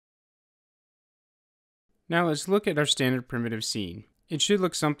Now let's look at our standard primitive scene. It should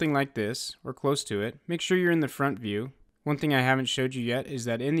look something like this, or close to it. Make sure you're in the front view. One thing I haven't showed you yet is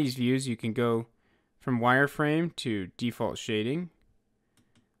that in these views you can go from wireframe to default shading,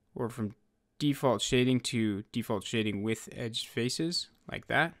 or from default shading to default shading with edged faces, like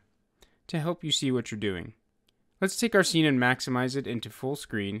that, to help you see what you're doing. Let's take our scene and maximize it into full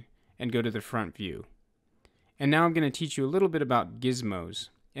screen and go to the front view. And now I'm going to teach you a little bit about gizmos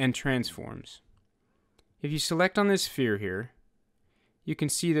and transforms. If you select on this sphere here, you can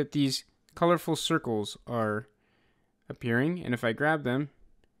see that these colorful circles are appearing, and if I grab them,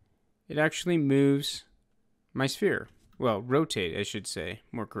 it actually moves my sphere. Well, rotate, I should say,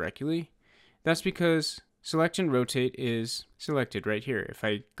 more correctly. That's because select and rotate is selected right here. If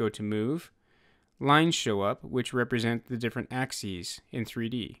I go to move, lines show up which represent the different axes in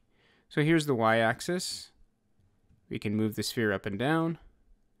 3D. So here's the y-axis. We can move the sphere up and down.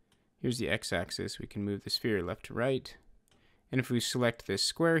 Here's the x-axis. We can move the sphere left to right. And if we select this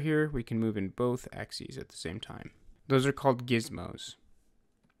square here, we can move in both axes at the same time. Those are called gizmos.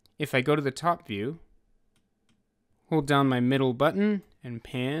 If I go to the top view, hold down my middle button and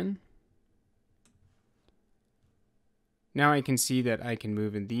pan. Now I can see that I can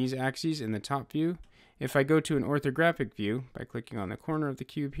move in these axes in the top view. If I go to an orthographic view by clicking on the corner of the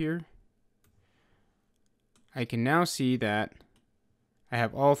cube here, I can now see that I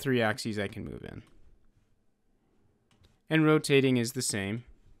have all three axes I can move in. And rotating is the same.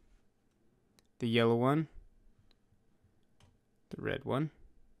 The yellow one, the red one,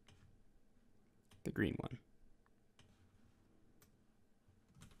 the green one.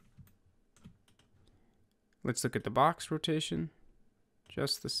 Let's look at the box rotation.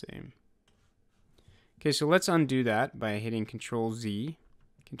 Just the same. Okay, so let's undo that by hitting Control Z.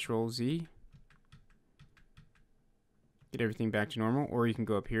 Control Z. Get everything back to normal, or you can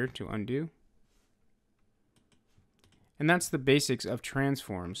go up here to undo. And that's the basics of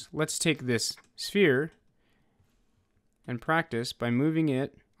transforms. Let's take this sphere and practice by moving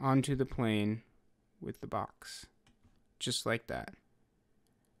it onto the plane with the box. Just like that.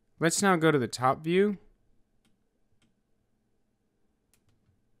 Let's now go to the top view.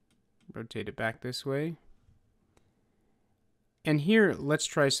 Rotate it back this way. And here, let's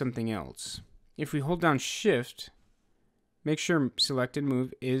try something else. If we hold down Shift, make sure Select and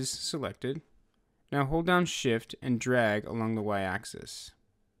Move is selected. Now hold down Shift and drag along the y-axis.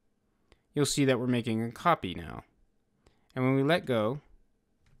 You'll see that we're making a copy now. And when we let go,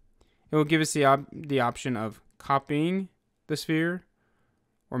 it will give us the option of copying the sphere,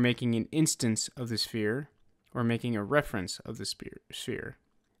 or making an instance of the sphere, or making a reference of the sphere.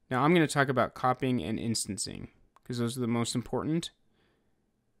 Now I'm going to talk about copying and instancing, because those are the most important.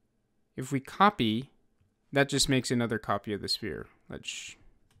 If we copy, that just makes another copy of the sphere. Let's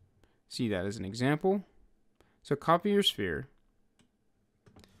see that as an example. So copy your sphere.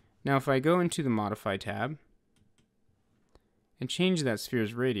 Now if I go into the Modify tab and change that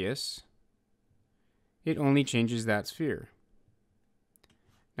sphere's radius, it only changes that sphere.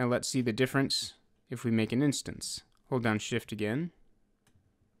 Now let's see the difference if we make an instance. Hold down Shift again,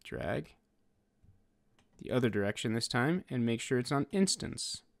 drag the other direction this time, and make sure it's on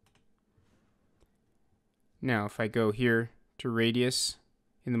instance. Now if I go here to radius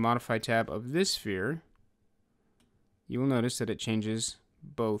in the Modify tab of this sphere, you will notice that it changes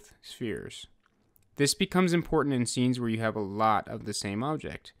both spheres. This becomes important in scenes where you have a lot of the same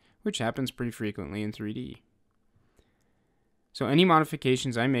object, which happens pretty frequently in 3D. So any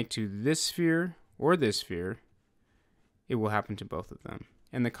modifications I make to this sphere or this sphere, it will happen to both of them,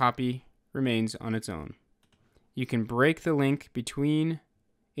 and the copy remains on its own. You can break the link between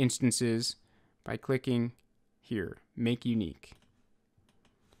instances by clicking here, Make Unique.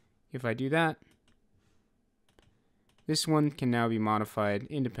 If I do that, this one can now be modified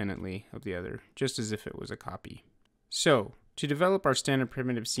independently of the other, just as if it was a copy. So, to develop our standard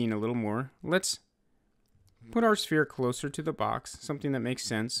primitive scene a little more, let's put our sphere closer to the box, something that makes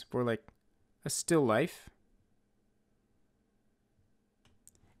sense for like a still life.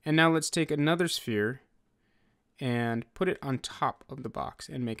 And now let's take another sphere and put it on top of the box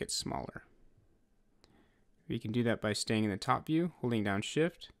and make it smaller. We can do that by staying in the top view, holding down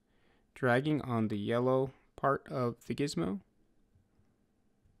Shift, dragging on the yellow part of the gizmo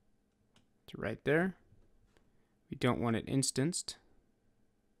to right there. We don't want it instanced.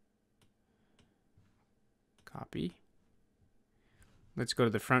 Copy. Let's go to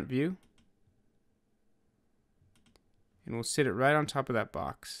the front view, and we'll sit it right on top of that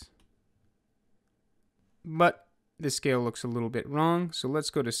box. But the scale looks a little bit wrong, so let's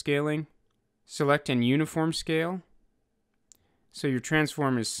go to Scaling. Select and Uniform Scale. So your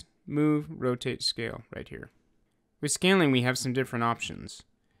transform is move, rotate, scale right here. With scaling, we have some different options.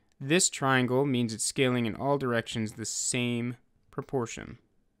 This triangle means it's scaling in all directions the same proportion.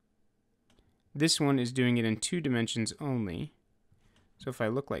 This one is doing it in 2 dimensions only. So if I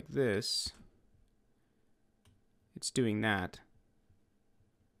look like this, it's doing that.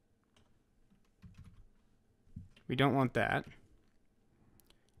 We don't want that.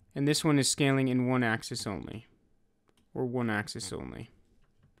 And this one is scaling in 1 axis only, or 1 axis only.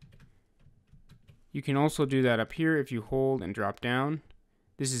 You can also do that up here if you hold and drop down.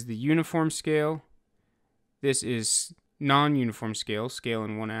 This is the uniform scale. This is non-uniform scale, scale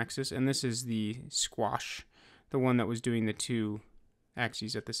in 1 axis. And this is the squash, the one that was doing the 2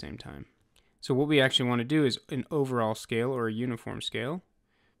 axes at the same time. So what we actually want to do is an overall scale or a uniform scale.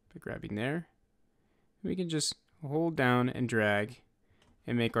 By grabbing there, we can just hold down and drag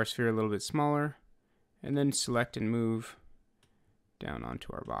and make our sphere a little bit smaller, and then select and move down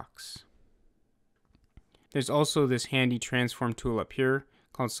onto our box. There's also this handy transform tool up here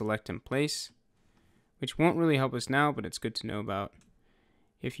called Select and Place, which won't really help us now, but it's good to know about.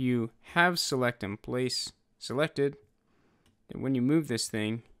 If you have Select and Place selected, then when you move this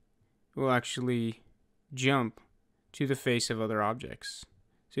thing, it will actually jump to the face of other objects.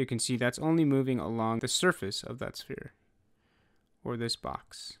 So you can see that's only moving along the surface of that sphere, or this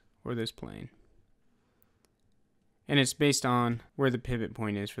box, or this plane. And it's based on where the pivot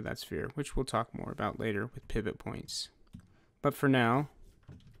point is for that sphere, which we'll talk more about later with pivot points. But for now,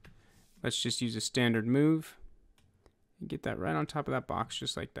 let's just use a standard move and get that right on top of that box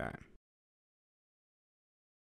just like that.